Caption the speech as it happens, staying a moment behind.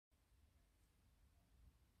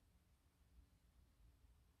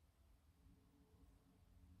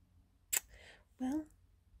Well,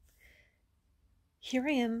 here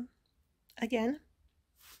I am again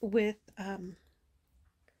with the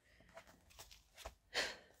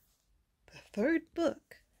third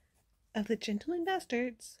book of The Gentleman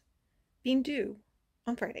Bastards being due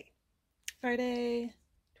on Friday 20th.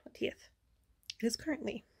 It is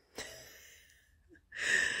currently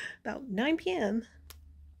about 9 p.m.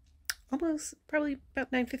 Almost, probably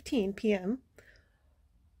about 9:15 p.m.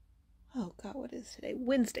 Oh god, what is today?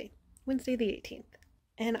 Wednesday the 18th.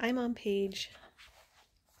 And I'm on page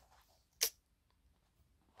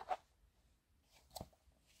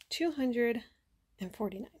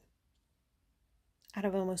 249 out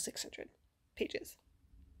of almost 600 pages.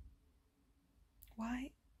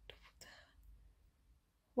 Why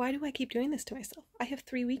do I keep doing this to myself? I have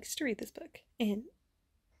 3 weeks to read this book, and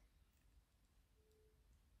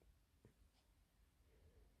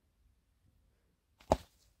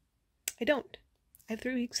I don't. I have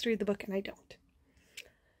 3 weeks to read the book, and I don't.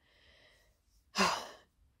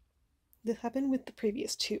 This happened with the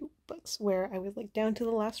previous 2 books, where I was like down to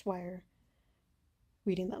the last wire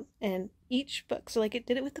reading them. And each book, so like it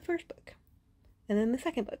did it with the first book. And then the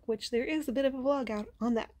second book, which there is a bit of a vlog out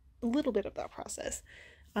on that, a little bit of that process.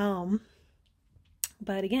 But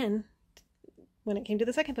again, when it came to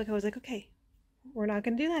the second book, I was like, okay, we're not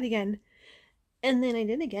going to do that again. And then I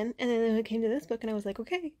did again. And then it came to this book and I was like,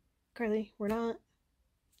 okay, Carly, we're not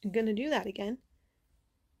going to do that again.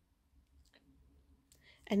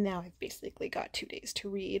 And now I've basically got 2 days to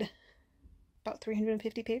read about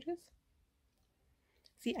 350 pages.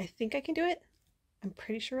 See, I think I can do it. I'm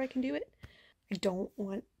pretty sure I can do it. I don't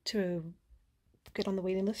want to get on the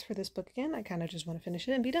waiting list for this book again. I kind of just want to finish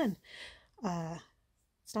it and be done.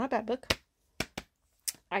 It's not a bad book.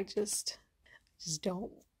 I just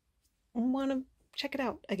don't want to check it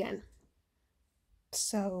out again.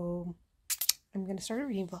 So I'm going to start a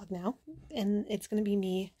reading vlog now, and it's going to be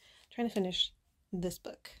me trying to finish this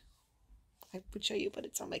book. I would show you, but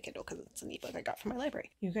it's on my Kindle because it's an ebook I got from my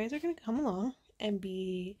library. You guys are going to come along and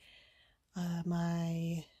be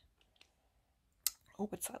my... Oh,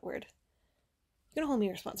 what's that word? You're going to hold me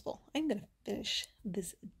responsible. I'm going to finish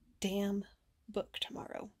this damn book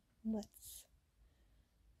tomorrow. Let's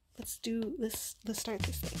start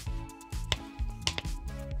this thing.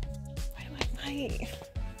 Why do I fight?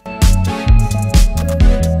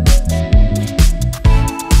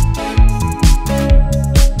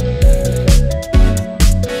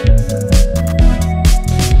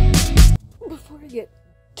 Before I get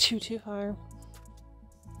too far,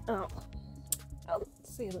 I'll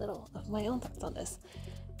say a little of my own thoughts on this.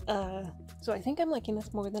 So I think I'm liking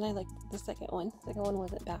this more than I liked the second one. The second one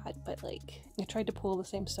wasn't bad, but like I tried to pull the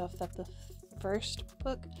same stuff that the first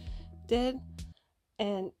book did,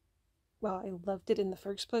 and while I loved it in the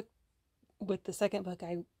first book, with the second book,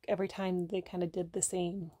 every time they kind of did the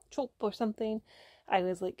same trope or something, I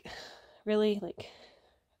was like, really? Like,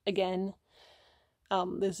 again?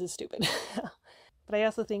 This is stupid. But I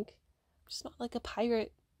also think I'm just not like a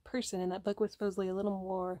pirate person, and that book was supposedly a little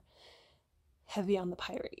more heavy on the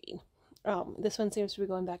pirating. This one seems to be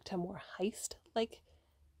going back to a more heist-like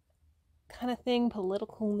kind of thing,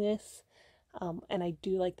 politicalness, and I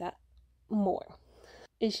do like that more.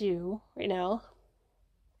 Issue right now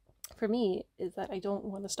for me is that I don't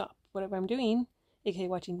want to stop whatever I'm doing, aka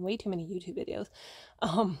watching way too many YouTube videos,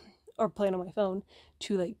 or playing on my phone,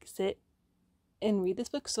 to like sit and read this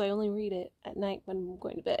book. So I only read it at night when I'm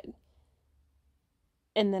going to bed.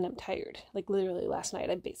 And then I'm tired. Like literally last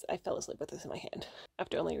night I fell asleep with this in my hand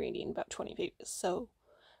after only reading about 20 pages. So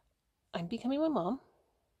I'm becoming my mom.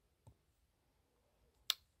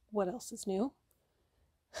 What else is new?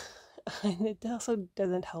 And it also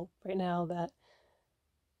doesn't help right now that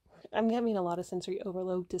I'm having a lot of sensory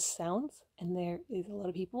overload to sounds, and there is a lot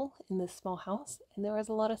of people in this small house, and there is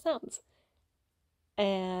a lot of sounds.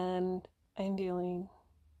 And I'm feeling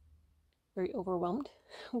very overwhelmed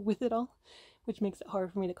with it all, which makes it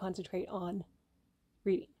hard for me to concentrate on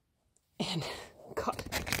reading. And God,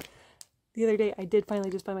 the other day I did finally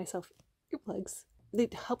just buy myself earplugs. They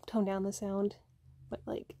help tone down the sound, but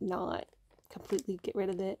like not completely get rid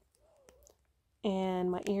of it. And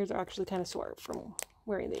my ears are actually kind of sore from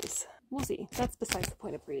wearing these. We'll see. That's besides the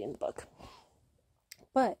point of reading the book.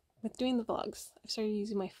 But with doing the vlogs, I've started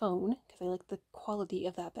using my phone because I like the quality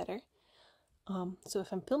of that better. So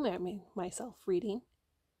if I'm filming myself reading,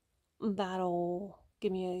 that'll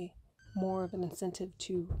give me more of an incentive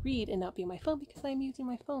to read and not be on my phone, because I'm using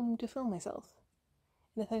my phone to film myself.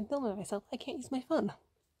 And if I'm filming myself, I can't use my phone.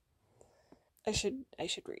 I should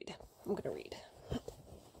read. I'm gonna read.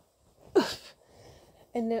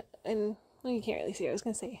 And well, you can't really see it. I was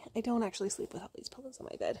gonna say I don't actually sleep with all these pillows on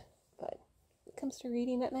my bed, but comes to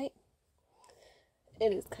reading at night,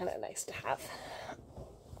 it is kind of nice to have.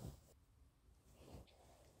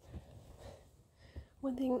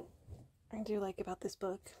 One thing I do like about this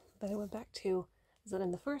book that I went back to is that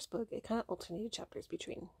in the first book, it kind of alternated chapters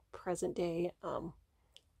between present day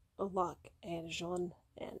Locke and Jean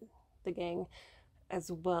and the gang,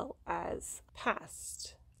 as well as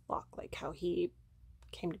past Locke, like how he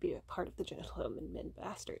came to be a part of the Gentlemen and Men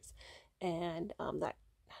Bastards, and that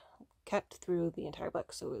kept through the entire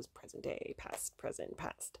book. So it was present day, past, present,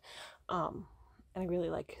 past, and I really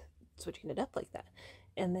like switching it up like that.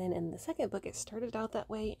 And then in the second book, it started out that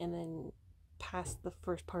way, and then past the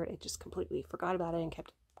first part, it just completely forgot about it and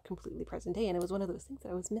kept completely present day. And it was one of those things that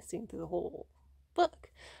I was missing through the whole book.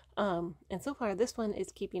 And so far, this one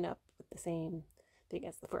is keeping up with the same thing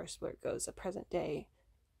as the first, where it goes a present day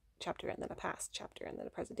chapter and then a past chapter and then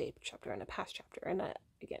a present day chapter and a past chapter. And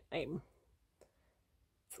again,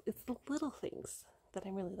 it's the little things that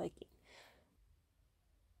I'm really liking.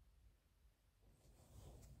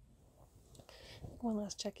 One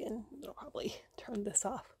last check-in. I'll probably turn this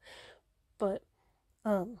off. But,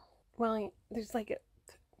 there's like a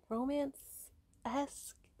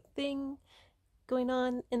romance-esque thing going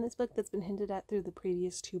on in this book that's been hinted at through the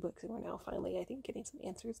previous two books, and we're now finally, I think, getting some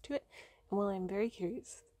answers to it. And while I'm very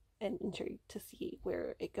curious and intrigued to see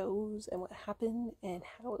where it goes and what happened and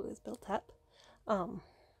how it was built up,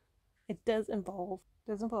 it does involve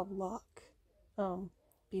Locke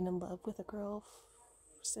being in love with a girl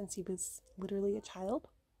since he was literally a child.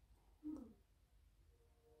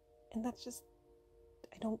 And that's just,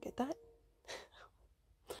 I don't get that.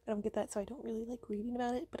 I don't get that, so I don't really like reading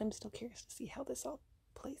about it, but I'm still curious to see how this all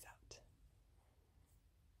plays out.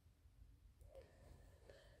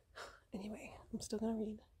 Anyway, I'm still gonna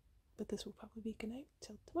read, but this will probably be good night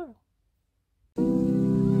till tomorrow.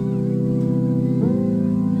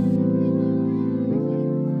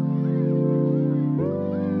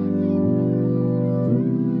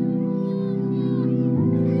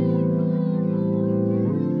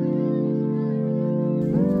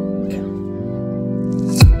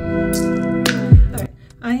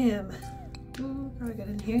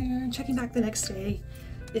 Checking back the next day.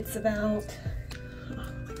 It's about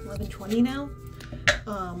like 11:20 now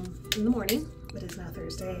in the morning. It is now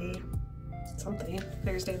Thursday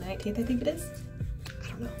Thursday the 19th, I think it is. I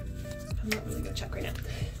don't know, I'm not really gonna check right now.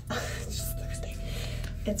 It's just Thursday,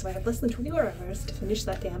 and so I have less than 24 hours to finish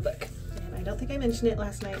that damn book. And I don't think I mentioned it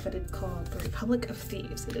last night, but it's called The Republic of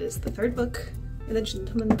Thieves. It is the third book in the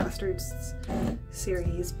Gentlemen Bastards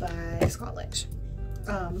series by Scott Lynch.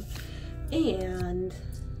 And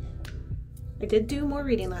I did do more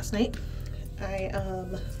reading last night. I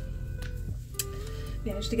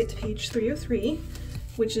managed to get to page 303,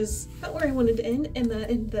 which is about where I wanted to end, and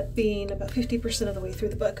that ended up being about 50% of the way through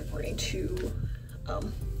the book according to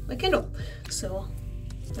my Kindle. So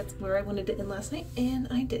that's where I wanted to end last night, and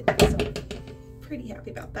I did. So pretty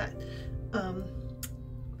happy about that.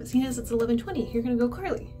 But seeing as it's 11:20, you're gonna go,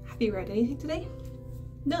 Carly, have you read anything today?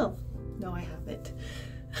 No, I haven't.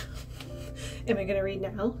 Am I gonna read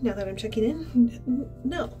now that I'm checking in?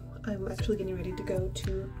 No, I'm actually getting ready to go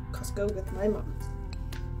to Costco with my mom.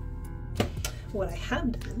 What I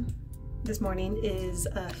have done this morning is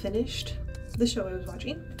finished the show I was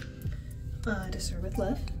watching, To Serve With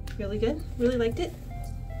Love. Really good, really liked it.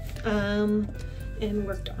 And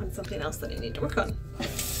worked on something else that I need to work on.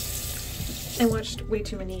 And watched way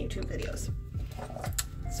too many YouTube videos.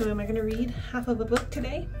 So am I gonna read half of a book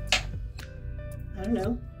today? I don't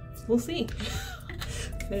know. We'll see.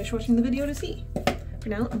 Finish watching the video to see. For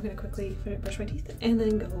now, I'm gonna quickly brush my teeth and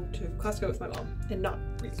then go to Costco with my mom and not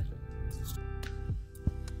read.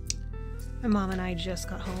 My mom and I just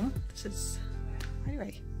got home. This is, are you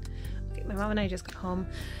ready? Okay, my mom and I just got home.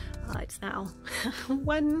 It's now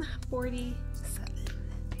 1:47.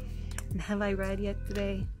 And have I read yet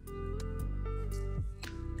today?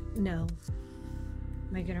 No.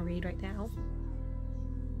 Am I gonna read right now?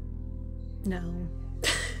 No.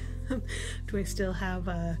 Do I still have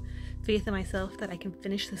faith in myself that I can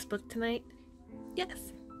finish this book tonight?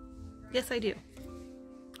 Yes. Yes, I do.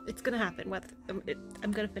 It's gonna happen.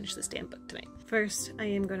 I'm gonna finish this damn book tonight. First, I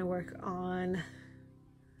am gonna work on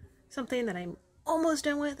something that I'm almost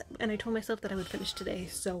done with, and I told myself that I would finish today,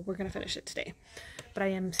 so we're gonna finish it today. But I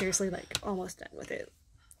am seriously, like, almost done with it,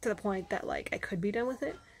 to the point that, like, I could be done with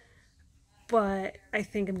it. But I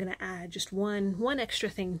think I'm gonna add just one extra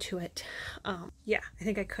thing to it. Yeah, I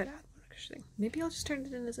think I could add one extra thing. Maybe I'll just turn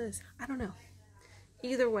it in as is. I don't know.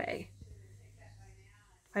 Either way,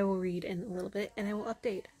 I will read in a little bit, and I will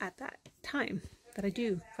update at that time that I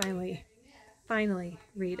do finally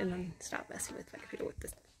read and then stop messing with my computer with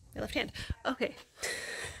this my left hand. Okay.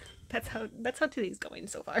 That's how today's going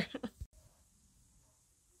so far.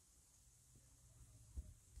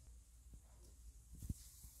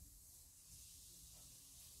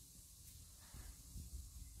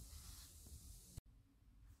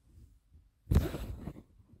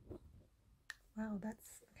 Wow,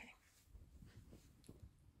 that's okay.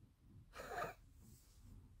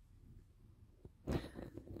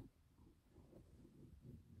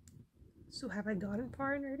 So have I gotten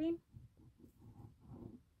far in reading?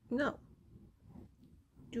 No.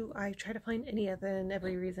 Do I try to find any other and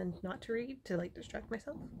every reason not to read to like distract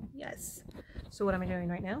myself? Yes. So what am I doing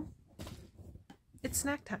right now? It's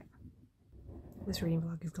snack time. This reading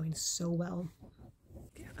vlog is going so well.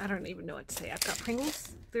 Yeah, I don't even know what to say. I've got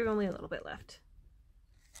Pringles. There's only a little bit left.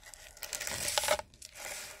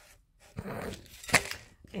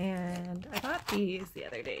 And I bought these the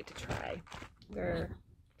other day to try. They're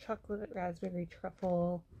chocolate raspberry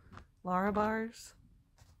truffle Lara bars.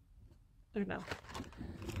 Or no.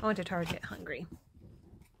 I went to Target hungry.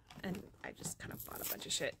 And I just kind of bought a bunch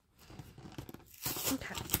of shit.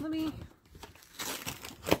 Okay, let me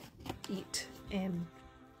eat and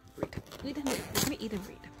read. Eat and read. Let me eat and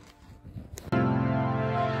read.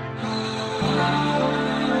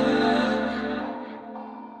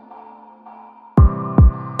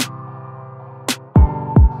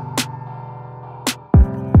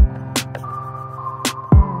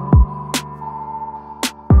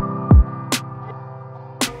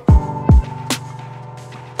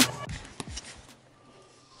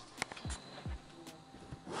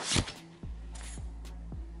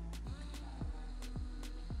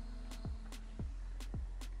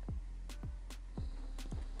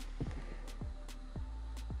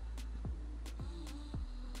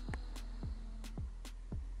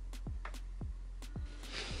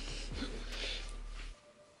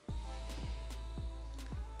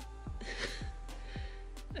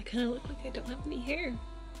 I kind of look like I don't have any hair.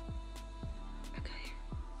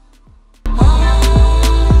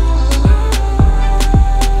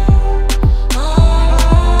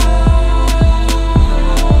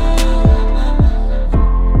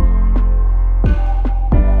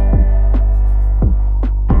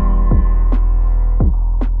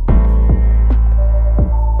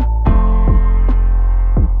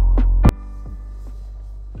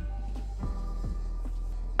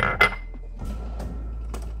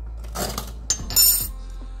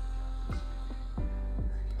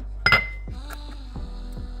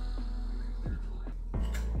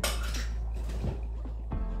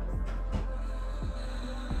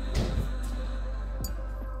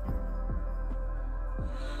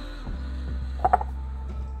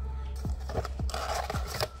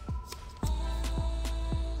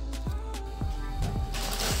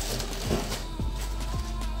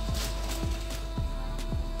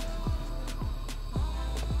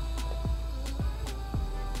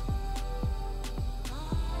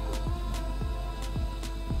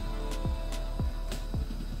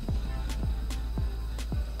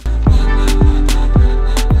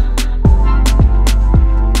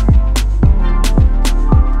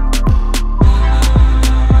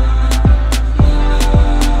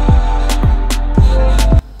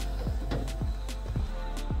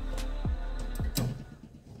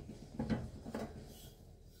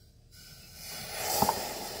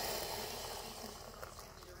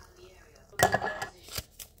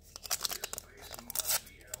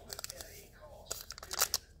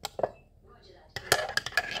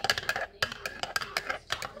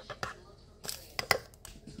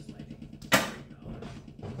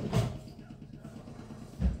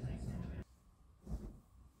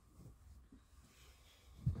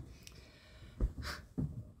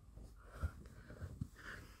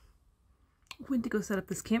 Went to go set up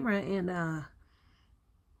this camera and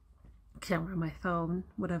camera on my phone,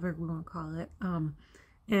 whatever we want to call it.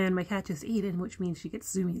 And my cat just ate it, which means she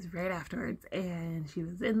gets zoomies right afterwards. And she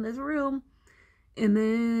was in this room, and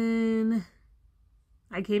then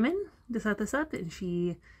I came in to set this up, and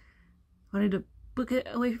she wanted to book it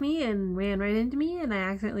away from me and ran right into me, and I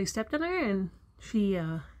accidentally stepped on her, and she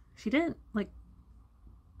didn't like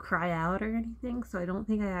cry out or anything, so I don't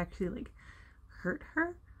think I actually like hurt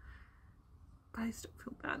her. But I still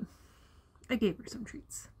feel bad. I gave her some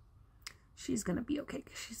treats. She's gonna be okay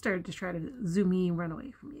because she started to try to zoom me and run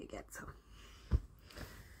away from me again. So,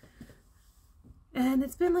 and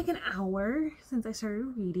it's been like an hour since I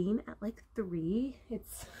started reading at like 3.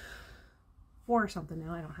 It's 4 or something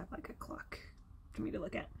now. I don't have like a clock for me to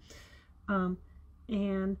look at.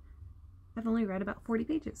 And I've only read about 40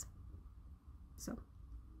 pages. So.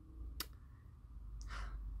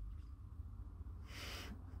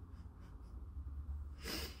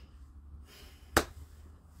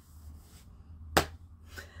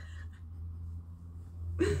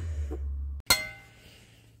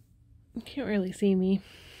 You can't really see me.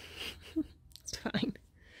 It's fine.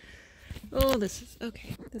 Oh, this is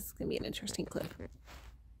okay. This is gonna be an interesting clip.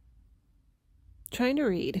 Trying to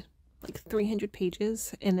read like 300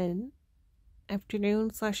 pages in an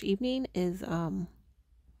afternoon/evening is a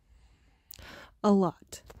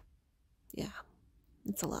lot. Yeah,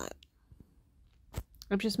 it's a lot.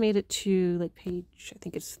 I've just made it to like page, I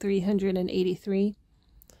think it's 383.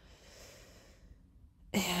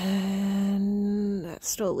 And that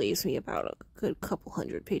still leaves me about a good couple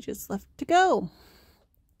hundred pages left to go.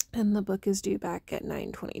 And the book is due back at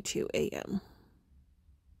 9:22 a.m.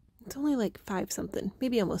 It's only like 5 something,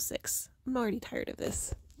 maybe almost 6. I'm already tired of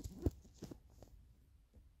this.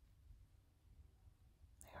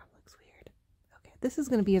 My arm looks weird. Okay, this is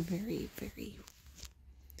going to be a very, very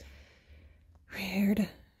weird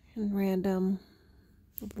and random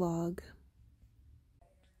vlog.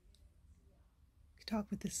 Talk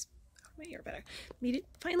with this out of my ear better. Made it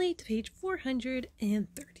finally to page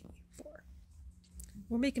 434.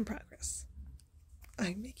 We're making progress.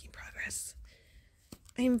 I'm making progress.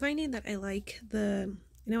 I am finding that I like the,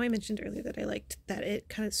 I know I mentioned earlier that I liked that it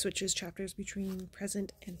kind of switches chapters between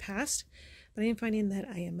present and past, but I am finding that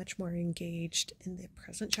I am much more engaged in the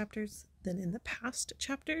present chapters than in the past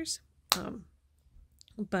chapters.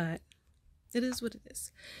 But it is what it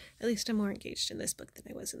is. At least I'm more engaged in this book than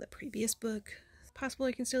I was in the previous book. It's possible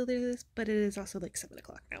I can still do this, but it is also like 7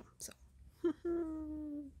 o'clock now, so I'm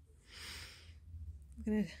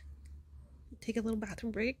gonna take a little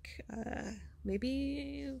bathroom break.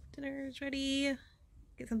 Maybe dinner is ready,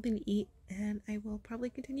 get something to eat, and I will probably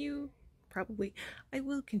continue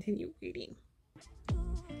reading.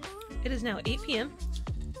 It is now 8 p.m.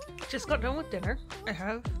 Just got done with dinner. I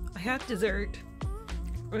have dessert,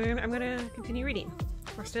 and I'm gonna continue reading.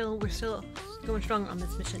 We're still going strong on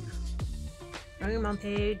this mission. I'm on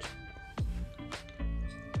page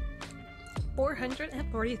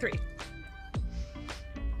 443.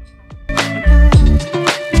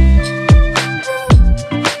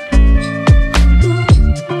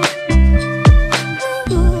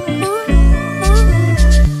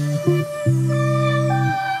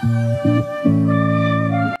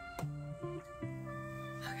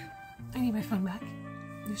 I need my phone back.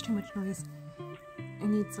 There's too much noise. I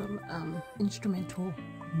need some instrumental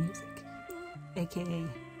music. AKA,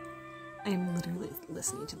 I'm literally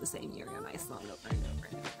listening to the same Yuri on Ice song over and over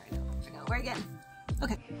and over and over and over again.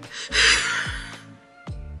 Okay.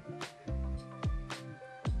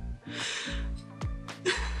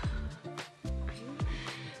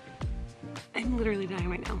 I'm literally dying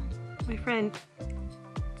right now. My friend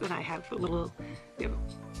and I have we have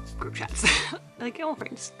group chats. Like all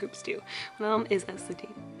friends groups do. One of them is us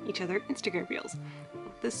sending each other Instagram reels.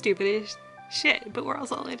 The stupidest shit, but we're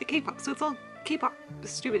also all into K-pop, so it's all K-pop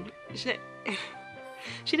stupid shit.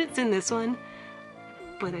 She didn't send this one,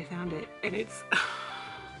 but I found it, and it's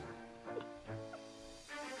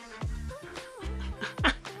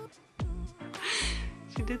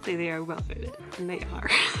she did say they are well fitted, and they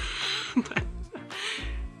are. But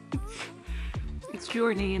it's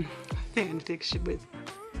Jordan and fan fiction with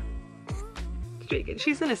Dragon.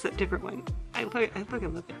 She sent us a different one. I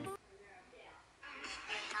fucking love it.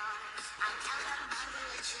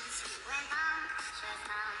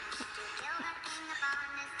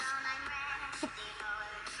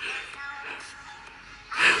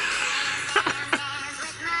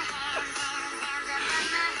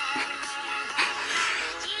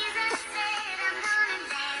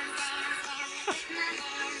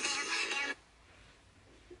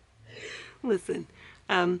 Listen,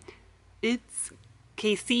 it's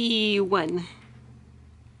KC1.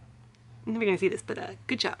 I'm never gonna see this, but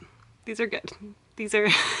good job. These are good. These are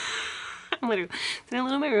I'm literally sitting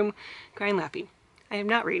alone in my room, crying, laughing. I am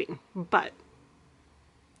not reading, but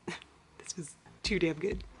this was too damn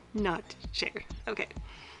good not to share. Okay.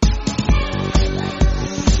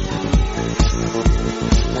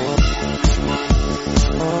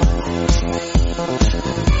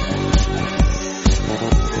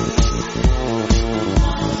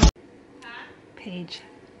 Page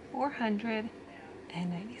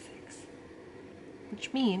 496,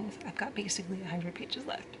 which means I've got basically 100 pages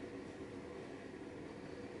left.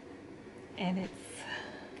 And it's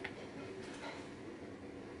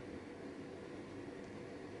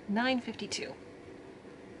 9:52.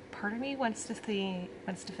 Part of me wants to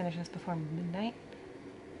finish this before midnight.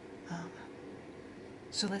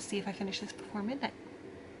 So let's see if I finish this before midnight.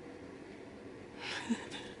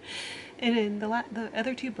 And in the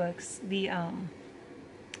other two books, the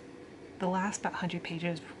last about 100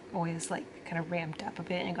 pages always like kind of ramped up a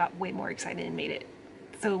bit and got way more excited and made it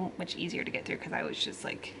so much easier to get through because I was just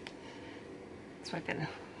like swiping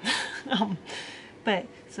But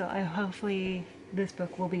so I hopefully this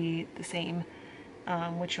book will be the same,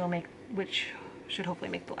 which should hopefully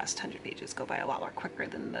make the last 100 pages go by a lot more quicker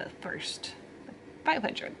than the first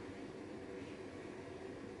 500.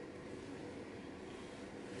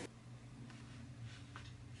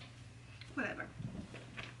 Whatever.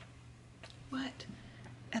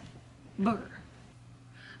 Whatever.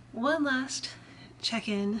 One last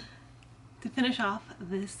check-in to finish off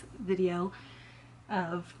this video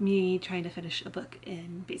of me trying to finish a book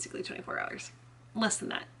in basically 24 hours. Less than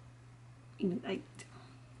that.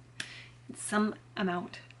 Some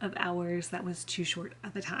amount of hours that was too short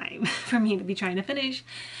of a time for me to be trying to finish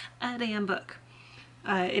a damn book.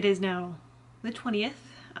 It is now the 20th.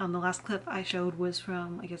 The last clip I showed was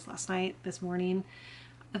from, I guess, last night, this morning,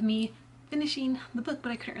 of me finishing the book, but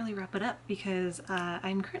I couldn't really wrap it up because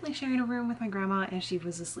I'm currently sharing a room with my grandma and she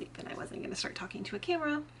was asleep and I wasn't going to start talking to a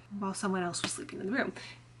camera while someone else was sleeping in the room.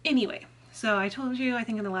 Anyway, so I told you, I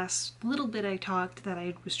think in the last little bit I talked that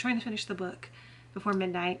I was trying to finish the book before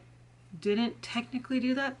midnight. Didn't technically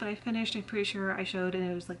do that, but I finished, I'm pretty sure I showed, and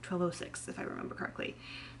it was like 12:06 if I remember correctly.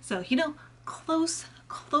 So, you know, close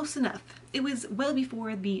enough. It was well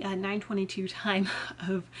before the 9:22 time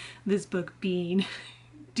of this book being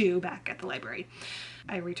due back at the library.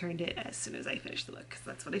 I returned it as soon as I finished the book because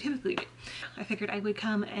that's what I typically do. I figured I would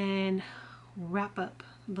come and wrap up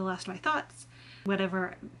the last of my thoughts,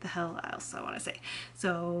 whatever the hell else I want to say.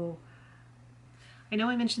 So I know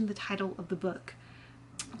I mentioned the title of the book.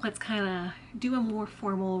 Let's kind of do a more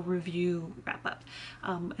formal review wrap up.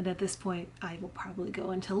 And at this point I will probably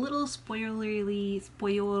go into little spoilery,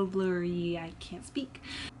 I can't speak,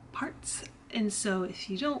 parts. And so if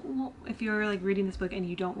you're like reading this book and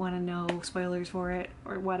you don't want to know spoilers for it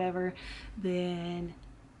or whatever, then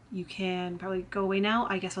you can probably go away now.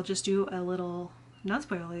 I guess I'll just do a little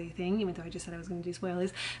non-spoilery thing, even though I just said I was going to do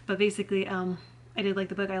spoilers. But basically, I did like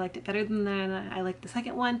the book. I liked it better than I liked the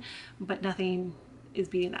second one, but nothing is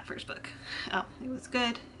beating that first book. It was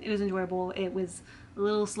good. It was enjoyable. It was a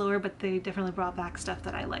little slower, but they definitely brought back stuff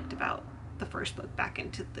that I liked about the first book back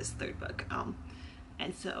into this third book.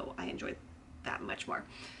 And so I enjoyed that much more.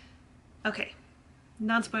 Okay,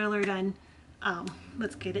 non-spoiler done.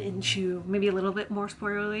 Let's get into maybe a little bit more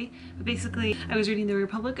spoilery. But basically, I was reading The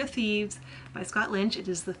Republic of Thieves by Scott Lynch. It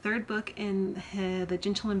is the third book in the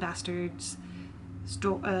Gentleman Bastards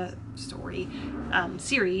story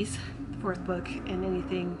series. Fourth book, and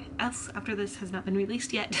anything else after this has not been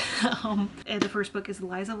released yet. And the first book is The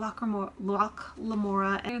Lies of Locke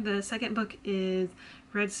Lamora, and the second book is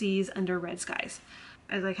Red Seas Under Red Skies.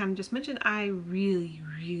 As I kind of just mentioned, I really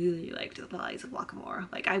liked The Lies of Locke Lamora.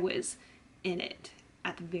 Like, I was in it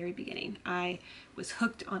at the very beginning. I was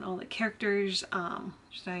hooked on all the characters.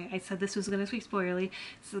 I said this was going to be spoilery.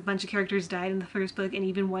 So a bunch of characters died in the first book, and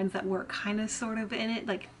even ones that were kind of sort of in it,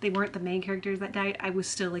 like they weren't the main characters that died, I was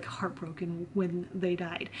still like heartbroken when they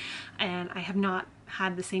died. And I have not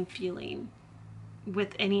had the same feeling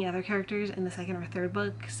with any other characters in the second or third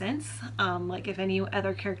book since. Like if any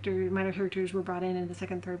other minor characters were brought in the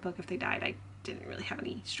second, third book, if they died, I didn't really have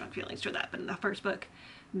any strong feelings for that. But in the first book,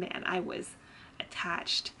 man, I was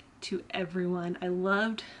attached to everyone. I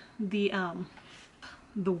loved the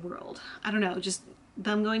world. I don't know, just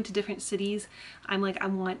them going to different cities. I'm like, I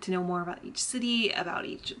want to know more about each city, about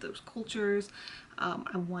each of those cultures.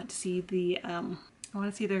 I want to see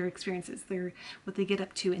their experiences, what they get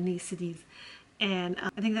up to in these cities. And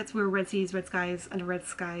I think that's where Red Seas, Red Skies, Under Red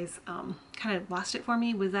Skies kind of lost it for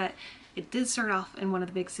me, was that it did start off in one of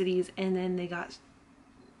the big cities, and then they got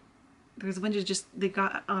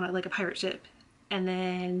on a pirate ship, and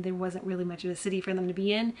then there wasn't really much of a city for them to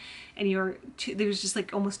be in, and there's just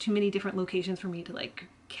like almost too many different locations for me to like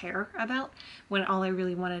care about, when all I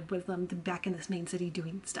really wanted was them to be back in this main city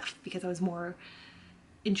doing stuff, because I was more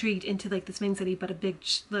intrigued into like this main city. But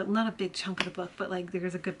not a big chunk of the book, but like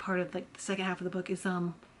there's a good part of like the second half of the book is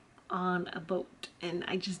on a boat, and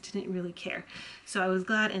I just didn't really care. So I was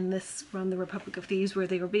glad in this run, The Republic of Thieves, where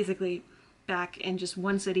they were basically back in just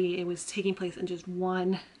one city. It was taking place in just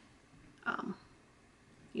one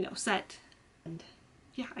set. And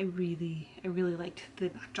yeah, I really liked the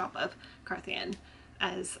backdrop of Carthan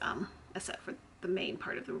as a set for the main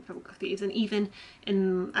part of The Republic of Thieves.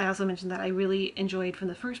 And I also mentioned that I really enjoyed from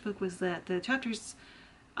the first book was that the chapters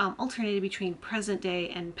alternated between present day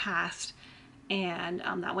and past, and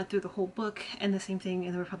that went through the whole book. And the same thing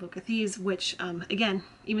in The Republic of Thieves, which again,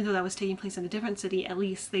 even though that was taking place in a different city, at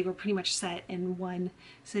least they were pretty much set in one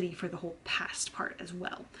city for the whole past part as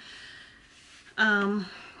well.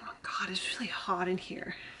 God, it's really hot in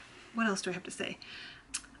here. What else do I have to say?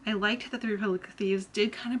 I liked that the Republic of Thieves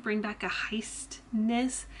did kind of bring back a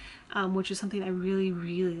heistness, which is something I really,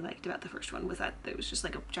 really liked about the first one, was that there was just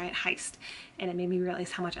like a giant heist, and it made me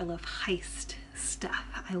realize how much I love heist stuff.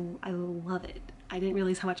 I love it. I didn't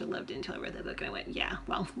realize how much I loved it until I read the book and I went, yeah,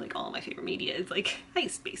 well, like all my favorite media is like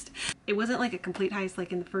heist based. It wasn't like a complete heist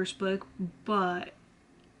like in the first book, but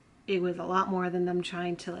it was a lot more than them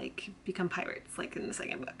trying to like become pirates like in the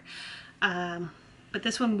second book. But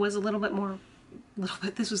this one was a little bit more,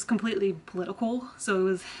 this was completely political. So it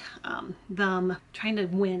was them trying to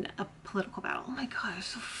win a political battle. Oh my god, it's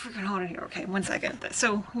so freaking hot in here. Okay, one second.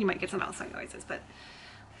 So you might get some outside noises, but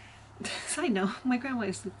side note, my grandma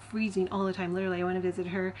is freezing all the time. Literally, I went and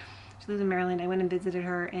visited her. She lives in Maryland. I went and visited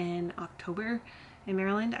her in October in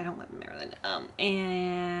Maryland. I don't live in Maryland.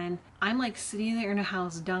 And I'm like sitting there in a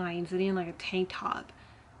house dying, sitting in like a tank top.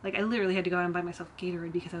 Like I literally had to go out and buy myself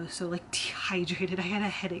Gatorade because I was so like dehydrated. I had a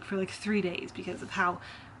headache for like 3 days because of how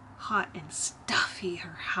hot and stuffy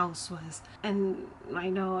her house was. And I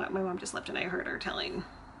know my mom just left and I heard her telling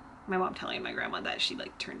my grandma that she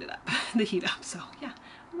like turned it up, the heat up. So yeah,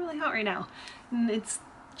 I'm really hot right now. And it's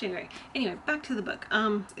January. Anyway, back to the book.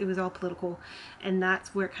 It was all political, and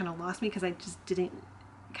that's where it kind of lost me because I just didn't,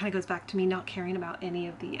 it kind of goes back to me not caring about any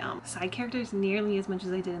of the side characters nearly as much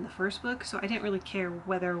as I did in the first book. So I didn't really care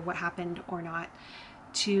whether what happened or not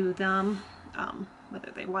to them,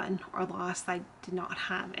 whether they won or lost. I did not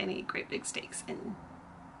have any great big stakes in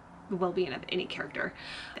the well-being of any character.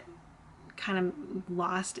 It kind of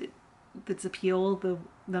lost its appeal,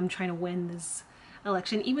 them trying to win this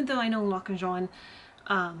election, even though I know Locke and Jean,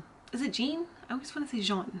 is it Jean? I always want to say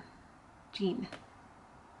Jean. Jean.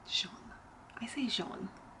 I say Jean.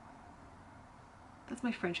 That's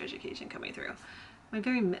my French education coming through. My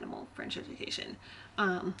very minimal French education.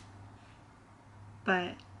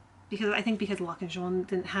 But because Locke and Jean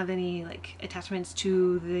didn't have any like attachments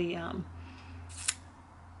to the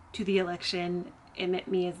election, it meant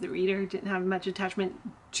me as the reader didn't have much attachment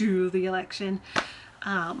to the election.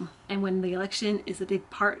 And when the election is a big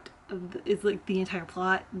part of is like the entire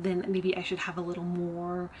plot, then maybe I should have a little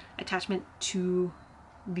more attachment to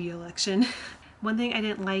the election. One thing I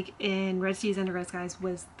didn't like in Red Seas Under Red Skies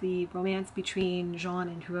was the romance between Jean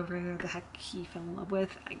and whoever the heck he fell in love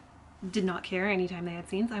with. I did not care anytime they had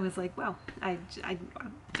scenes. I was like, wow, I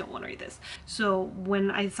don't want to read this. So when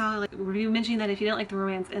I saw like a review mentioning that if you didn't like the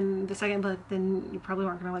romance in the second book, then you probably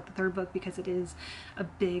weren't going to like the third book because it is a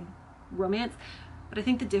big romance. But I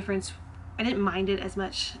think the difference, I didn't mind it as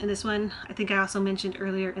much in this one. I think I also mentioned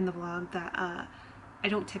earlier in the vlog that I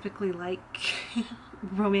don't typically like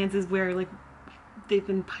romances where like they've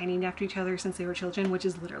been pining after each other since they were children, which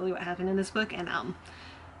is literally what happened in this book. And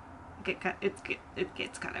it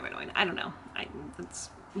gets kind of annoying. I don't know. It's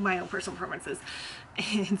my own personal preferences.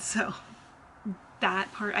 And so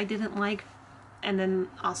that part I didn't like. And then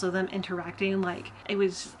also them interacting, like it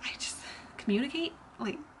was, I just communicate,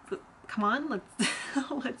 like come on,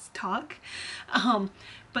 let's talk.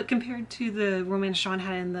 But compared to the romance Sean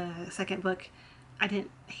had in the second book, I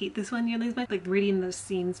didn't hate this one nearly as much. Like reading those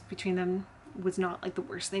scenes between them was not like the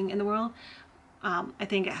worst thing in the world. I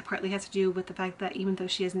think it partly has to do with the fact that even though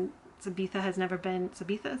she hasn't, Sabetha has never been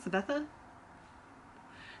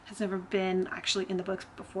actually in the books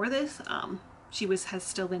before this. She has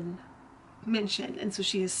still been mentioned, and so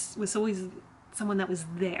she was always someone that was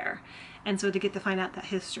there, and so to get to find out that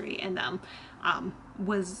history and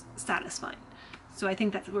was satisfying. So I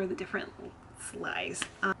think that's where the difference lies.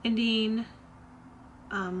 Ending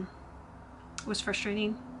was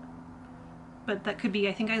frustrating, but that could be,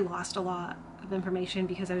 I think I lost a lot of information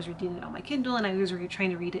because I was reading it on my Kindle and I was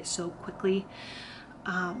trying to read it so quickly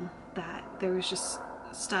that there was just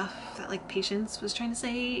stuff that like Patience was trying to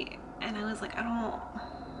say, and I was like, I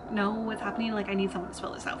don't know what's happening, like I need someone to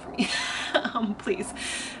spell this out for me. Please.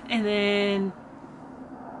 And then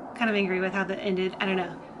kind of angry with how that ended. I don't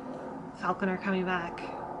know. Falconer coming back.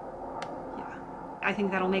 Yeah. I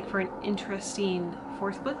think that'll make for an interesting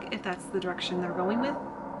fourth book if that's the direction they're going with.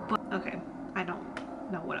 But okay, I don't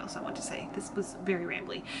know what else I want to say. This was very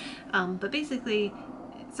rambly. But basically,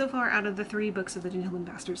 so far out of the 3 books of the Gentleman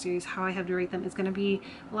Bastard series, how I have to rate them is going to be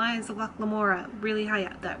Lies of Locke Lamora, really high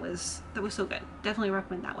up. That was so good. Definitely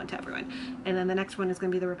recommend that one to everyone. And then the next one is going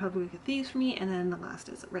to be The Republic of Thieves for me, and then the last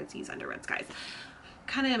is Red Seas Under Red Skies.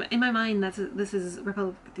 Kind of in my mind, this is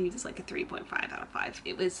Republic of Thieves is like a 3.5 out of 5.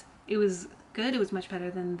 It was good. It was much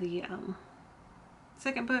better than the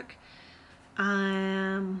second book.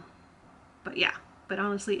 But yeah. But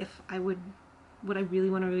honestly, if I would, what I really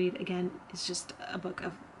want to read again is just a book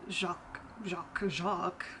of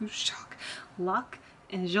Locke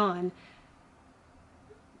and Jean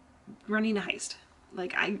running a heist.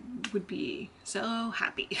 Like, I would be so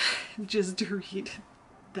happy just to read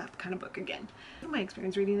that kind of book again. My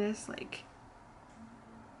experience reading this, like,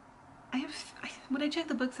 when I check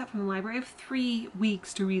the books out from the library, I have 3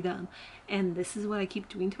 weeks to read them, and this is what I keep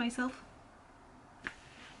doing to myself.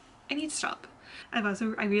 I need to stop. I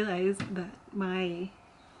realized that my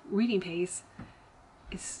reading pace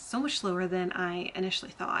is so much slower than I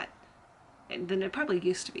initially thought, and than it probably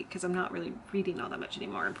used to be, because I'm not really reading all that much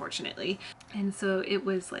anymore, unfortunately. And so it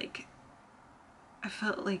was like, I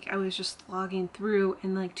felt like I was just logging through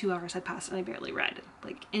and like 2 hours had passed and I barely read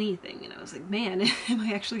like anything, and I was like, man, am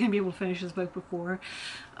I actually gonna be able to finish this book before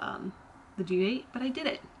the due date? But I did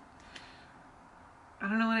it. I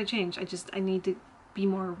don't know what I changed. I need to be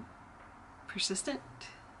more persistent.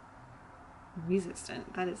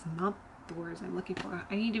 Resistant, that is not the words I'm looking for.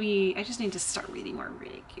 I just need to start reading more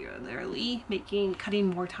regularly, cutting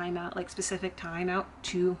more time out, like specific time out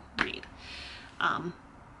to read,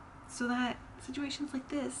 so that situations like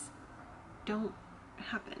this don't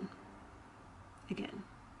happen again.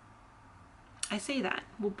 I say that,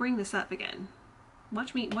 we'll bring this up again.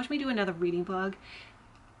 Watch me do another reading vlog,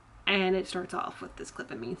 and it starts off with this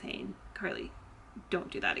clip of me saying, Carly,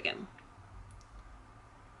 don't do that again.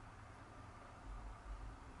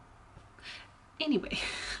 Anyway,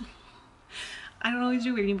 I don't always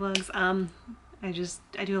do reading vlogs.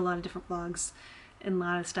 I do a lot of different vlogs and a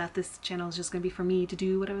lot of stuff. This channel is just gonna be for me to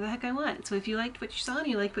do whatever the heck I want. So if you liked what you saw and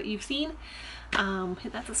you liked what you've seen,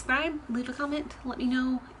 hit that subscribe, leave a comment, let me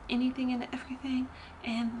know anything and everything.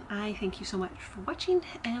 And I thank you so much for watching,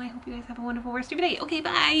 and I hope you guys have a wonderful rest of your day. Okay,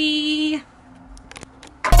 bye!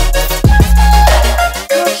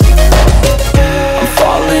 I'm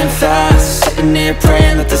falling fast, sitting here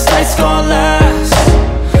praying that this night's gonna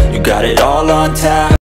last. You got it all on tap.